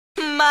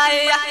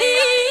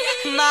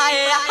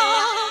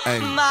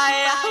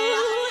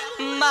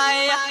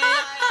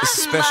It's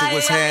a special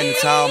what's happening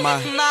to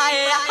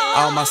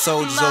all my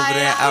soldiers over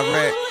there in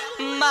Iraq.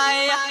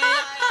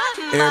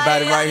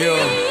 Everybody right here.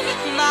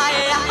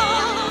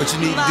 What you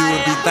need to do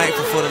is be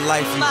thankful for the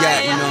life you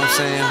got, you know what I'm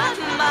saying?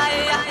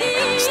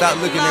 Stop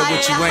looking at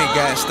what you ain't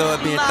got,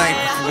 start being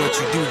thankful for what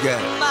you do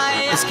got.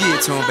 Let's get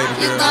it to him,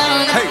 baby girl.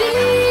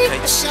 Hey!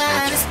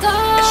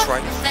 That's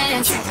right.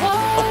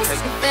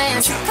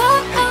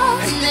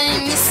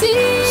 Let me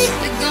see.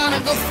 We're gonna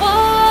go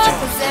far,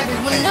 cause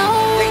everyone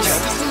knows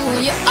who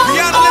you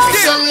are.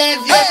 So live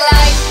your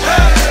life.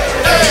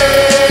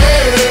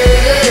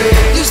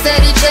 You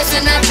steady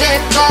chasing that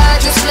paper,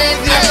 just live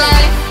your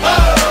life.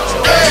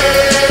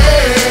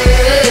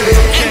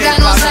 Ain't got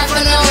no time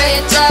for no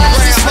haters,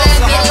 just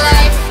live your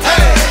life.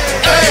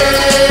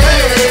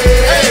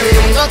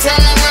 Don't tell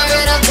them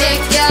where it'll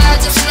take ya,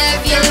 just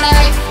live your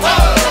life.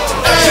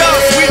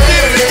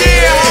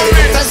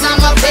 Cause I'm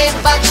a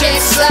paper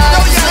chaser,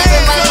 just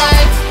living my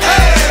life.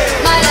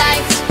 My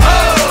life,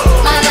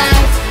 my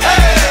life,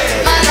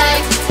 my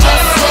life,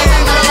 just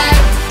living my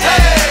life.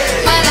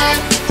 My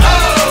life,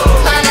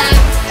 my life,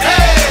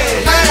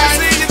 my life,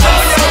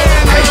 just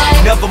living my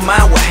life. Never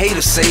mind what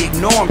haters say,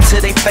 ignore them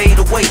till they fade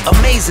away.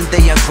 Amazing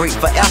they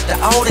ungrateful after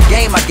all the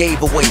game I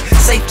gave away.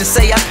 Safe to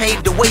say I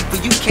paved the way for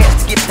you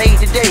cats to get paid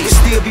today.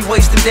 Still be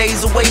wasting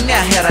days away now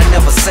had I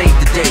never saved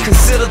the day.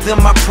 Consider them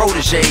my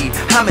protege,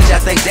 homage I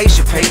think they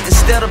should pay.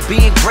 Instead of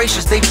being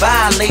gracious, they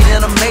violate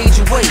in a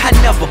major way. I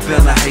never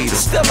been a hater,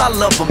 still I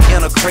love them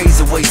in a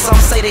crazy way. Some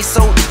say they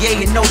sold the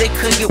yay and know they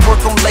couldn't get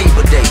work on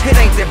Labor Day. It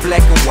ain't that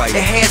black and white,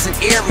 it has an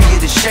area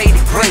that's shaded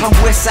gray. I'm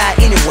west side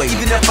anyway,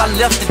 even if I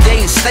left today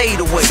and stayed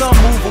away. Some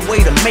move away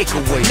to make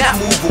a way, not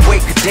move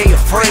away cause they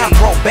afraid. I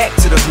brought back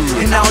to the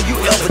hood, and all you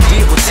ever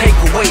did was take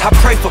away. I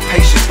pray for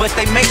patience, but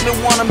they make me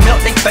wanna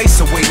melt their face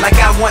away. Like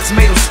I once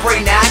made them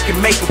spray, now I can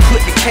make them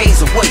put the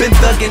K's away. Been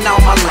thugging all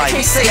my life,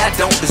 can't say I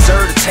don't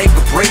deserve to take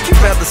a break. You'd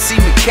rather see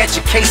me catch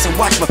a case and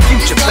watch my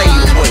future fade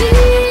away.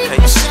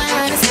 That's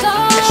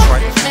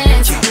right.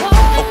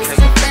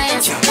 Okay.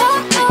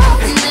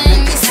 Let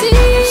me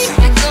see.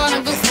 We're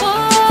gonna go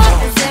far,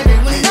 cause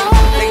everyone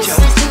knows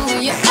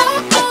who you are.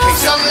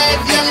 So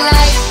live your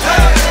life.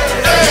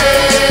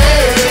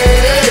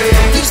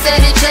 You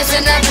steady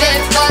chasing that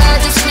paper,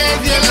 just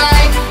live your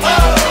life.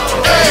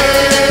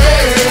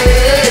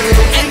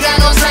 Ain't got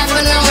no time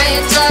for no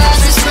haters,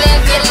 just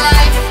live your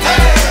life.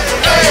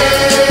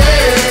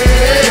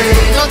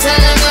 Don't tell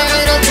them where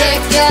it'll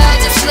take ya,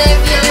 just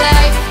live your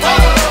life.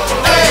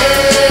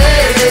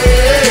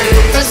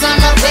 Cause I'm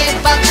a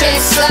paper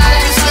chaser,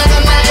 just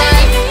living my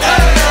life.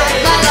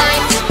 My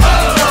life,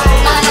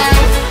 my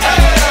life,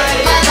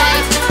 my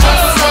life,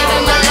 just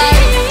living my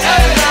life.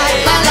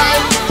 My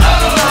life,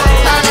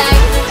 my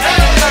life,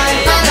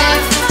 my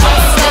life,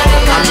 just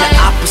living my I'm the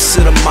life.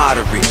 opposite of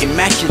moderate,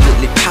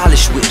 immaculately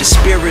polished with the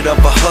spirit of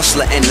a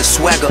hustler and the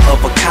swagger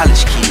of a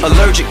college kid.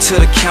 Allergic to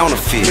the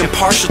counterfeit,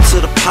 impartial to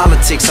the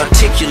politics,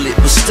 articulate,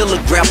 but still a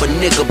grab a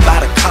nigga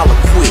by the collar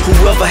quick.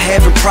 Whoever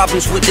having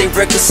problems with their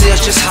record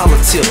sales, just holler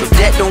tip. If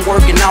that don't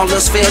work and all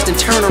else fails, then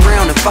turn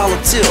around and follow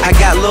tip. I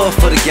got love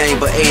for the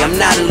game, but hey, I'm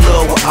not in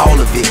love with all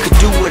of it. Could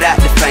do without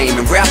the fame,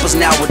 and rappers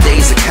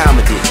nowadays are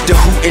comedy. The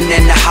hooting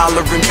and the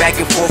hollering, back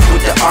and forth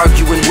with the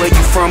arguing. Where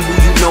you from, who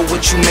you know,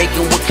 what you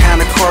making, what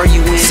kind of car you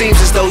in. Seems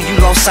as though you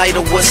lost sight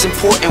of what's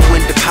important when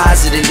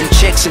depositing them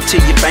checks into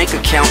your bank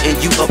account and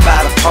you up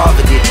out of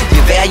poverty.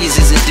 Your values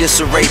is in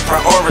disarray,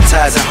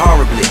 prioritizing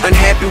horribly.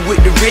 Unhappy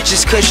with the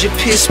riches cause you're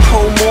piss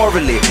poor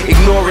morally.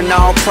 Ignoring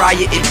all prior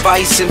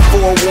advice and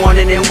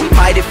forewarning, and we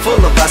mighty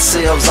full of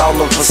ourselves all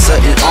of a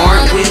sudden,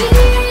 aren't we?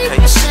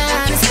 That's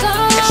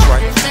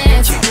right.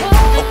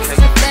 Okay.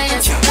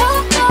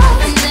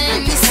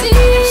 Let me see.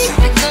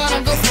 We're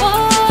gonna go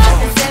far,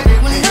 cause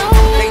everyone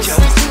knows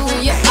who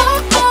you are.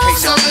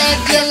 So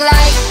live your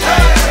life.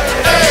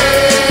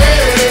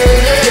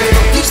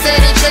 You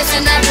steady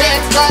chasing that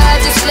paper,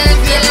 just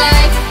live your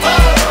life.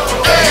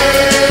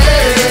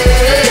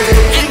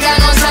 Ain't got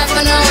no time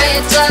for no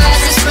haters,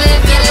 just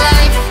live your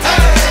life.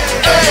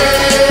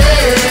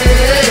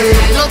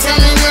 No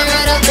telling where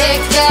it'll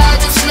take ya,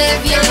 just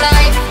live your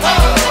life.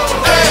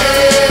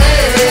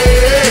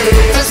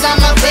 Cause I'm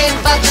a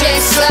paper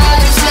chaser,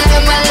 just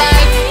living my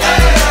life.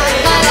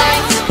 My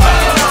life,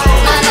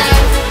 my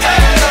life,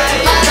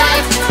 my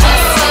life,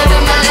 just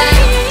living my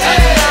life.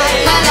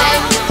 My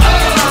life,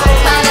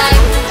 my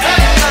life,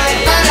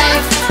 my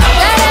life.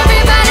 Let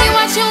everybody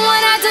watching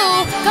what I do.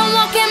 Come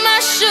walk in my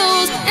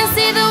shoes and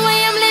see the way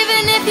I'm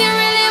living if you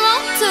really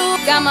want to.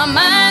 Got my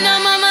mind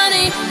on my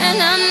money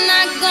and I'm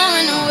not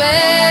going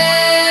away.